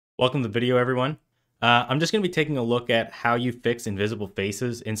Welcome to the video, everyone. I'm just going to be taking a look at how you fix invisible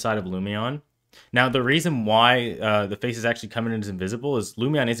faces inside of Lumion. Now, the reason why the faces actually come in as invisible is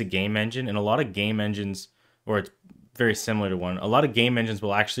Lumion is a game engine, and a lot of game engines, or it's very similar to one, a lot of game engines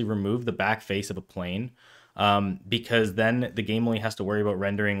will actually remove the back face of a plane because then the game only has to worry about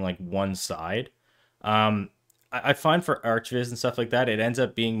rendering like one side. I find for ArchViz and stuff like that, it ends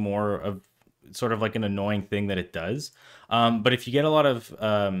up being more of sort of like an annoying thing that it does. But if you get a lot of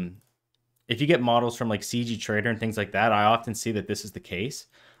if you get models from like CG Trader and things like that, I often see that this is the case.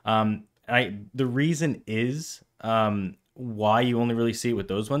 The reason is why you only really see it with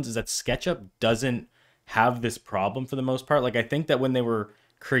those ones is that SketchUp doesn't have this problem for the most part. Like I think that when they were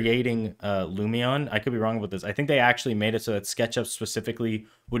creating Lumion, I could be wrong with this, I think they actually made it so that SketchUp specifically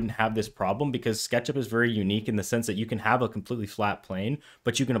wouldn't have this problem, because SketchUp is very unique in the sense that you can have a completely flat plane,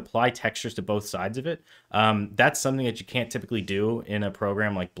 but you can apply textures to both sides of it. That's something that you can't typically do in a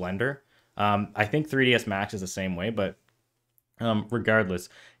program like Blender. I think 3ds Max is the same way, but regardless,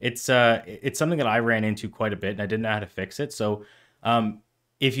 it's something that I ran into quite a bit and I didn't know how to fix it. So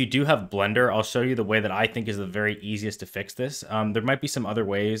if you do have Blender, I'll show you the way that I think is the very easiest to fix this. There might be some other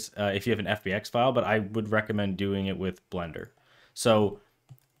ways if you have an FBX file, but I would recommend doing it with Blender. So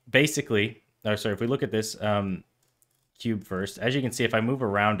basically, if we look at this cube first, as you can see, if I move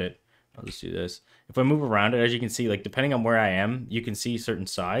around it, I'll just do this. If I move around it, as you can see, like depending on where I am, you can see certain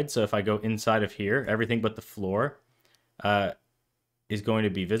sides. So if I go inside of here, everything but the floor is going to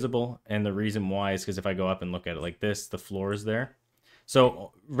be visible. And the reason why is because if I go up and look at it like this, the floor is there.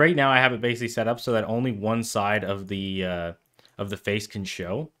 So right now I have it basically set up so that only one side of the face can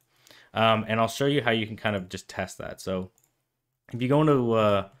show. And I'll show you how you can kind of just test that. So if you go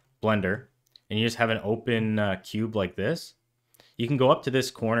into Blender and you just have an open cube like this, you can go up to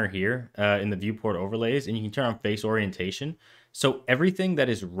this corner here in the viewport overlays and you can turn on face orientation. So everything that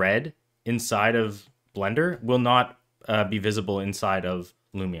is red inside of Blender will not be visible inside of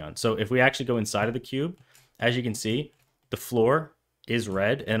Lumion. So if we actually go inside of the cube, as you can see, the floor is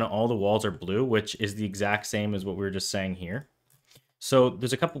red and all the walls are blue, which is the exact same as what we were just saying here. So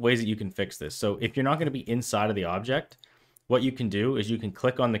there's a couple ways that you can fix this. So if you're not going to be inside of the object, what you can do is you can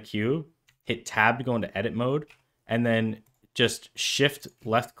click on the cube, hit tab to go into edit mode, and then just shift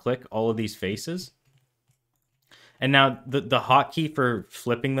left click all of these faces. And now the hotkey for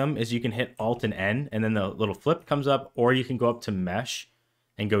flipping them is you can hit Alt and N, and then the little flip comes up, or you can go up to mesh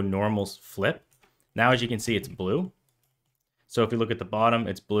and go normal flip. Now, as you can see, it's blue. So if we look at the bottom,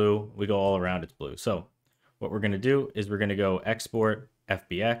 it's blue. We go all around, it's blue. So what we're going to do is we're going to go export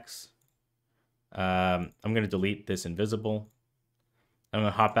FBX. I'm going to delete this invisible. I'm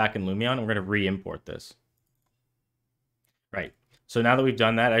going to hop back in Lumion and we're going to re-import this. Right. So now that we've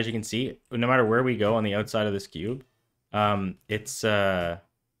done that, as you can see, no matter where we go on the outside of this cube, it's going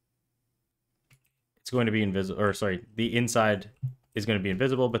to be invisible, or sorry, the inside is going to be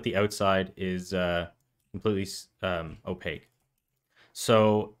invisible, but the outside is completely opaque.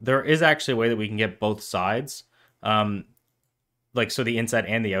 So there is actually a way that we can get both sides, like so the inside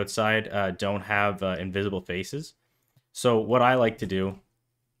and the outside don't have invisible faces. So what I like to do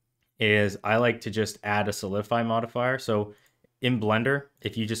is I like to just add a solidify modifier. So in Blender,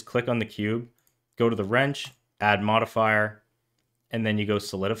 if you just click on the cube, go to the wrench, add modifier, and then you go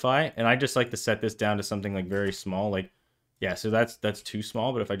solidify. And I just like to set this down to something like very small, like, yeah, so that's too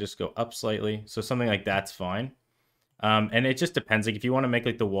small. But if I just go up slightly, so something like that's fine. And it just depends. Like if you want to make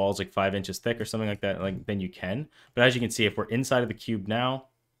like the walls like 5 inches thick or something like that, like then you can. But as you can see, if we're inside of the cube now,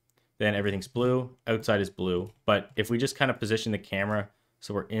 then everything's blue. Outside is blue. But if we just kind of position the camera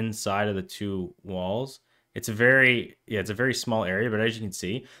so we're inside of the two walls, it's a very small area. But as you can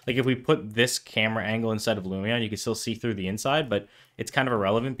see, like if we put this camera angle inside of Lumion, you can still see through the inside, but it's kind of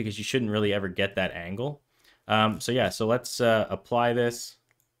irrelevant because you shouldn't really ever get that angle. So yeah, so let's apply this.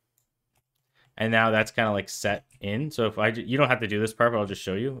 And now that's kind of like set in. So if you don't have to do this part, but I'll just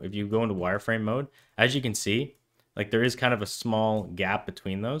show you. If you go into wireframe mode, as you can see, like there is kind of a small gap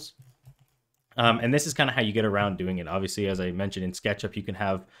between those. And this is kind of how you get around doing it. Obviously, as I mentioned in SketchUp, you can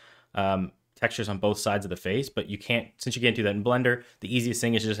have textures on both sides of the face, but you can't, since you can't do that in Blender, the easiest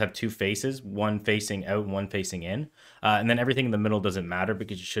thing is to just have two faces, one facing out and one facing in. And then everything in the middle doesn't matter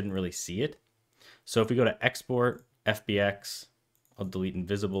because you shouldn't really see it. So if we go to export FBX, I'll delete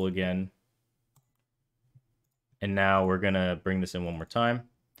invisible again. And now we're going to bring this in one more time.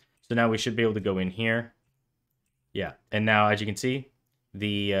 So now we should be able to go in here. Yeah. And now, as you can see,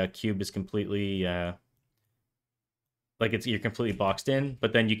 the cube is completely, you're completely boxed in,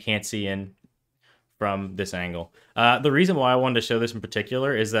 but then you can't see in from this angle. The reason why I wanted to show this in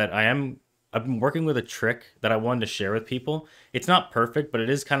particular is that I am I've been working with a trick that I wanted to share with people. It's not perfect, but it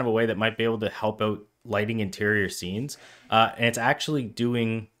is kind of a way that might be able to help out lighting interior scenes. And it's actually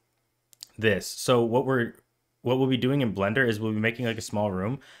doing this. So what we'll be doing in Blender is we'll be making like a small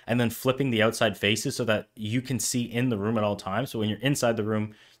room and then flipping the outside faces so that you can see in the room at all times. So when you're inside the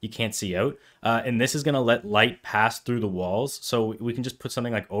room, you can't see out. And this is going to let light pass through the walls. So we can just put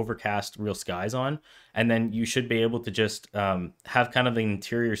something like overcast real skies on, and then you should be able to just have kind of an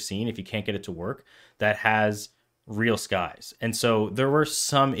interior scene, if you can't get it to work, that has real skies. And so there were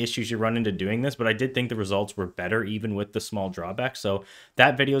some issues you run into doing this, but I did think the results were better even with the small drawbacks. So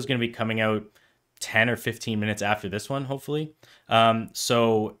that video is going to be coming out 10 or 15 minutes after this one, hopefully.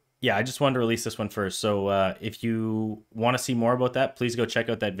 So yeah, I just wanted to release this one first. So if you want to see more about that, please go check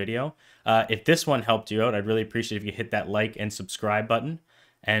out that video. If this one helped you out, I'd really appreciate if you hit that like and subscribe button.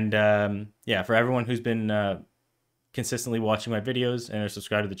 And yeah, for everyone who's been consistently watching my videos and are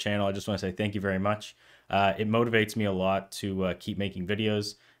subscribed to the channel, I just want to say thank you very much. It motivates me a lot to keep making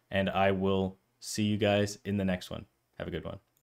videos, and I will see you guys in the next one. Have a good one.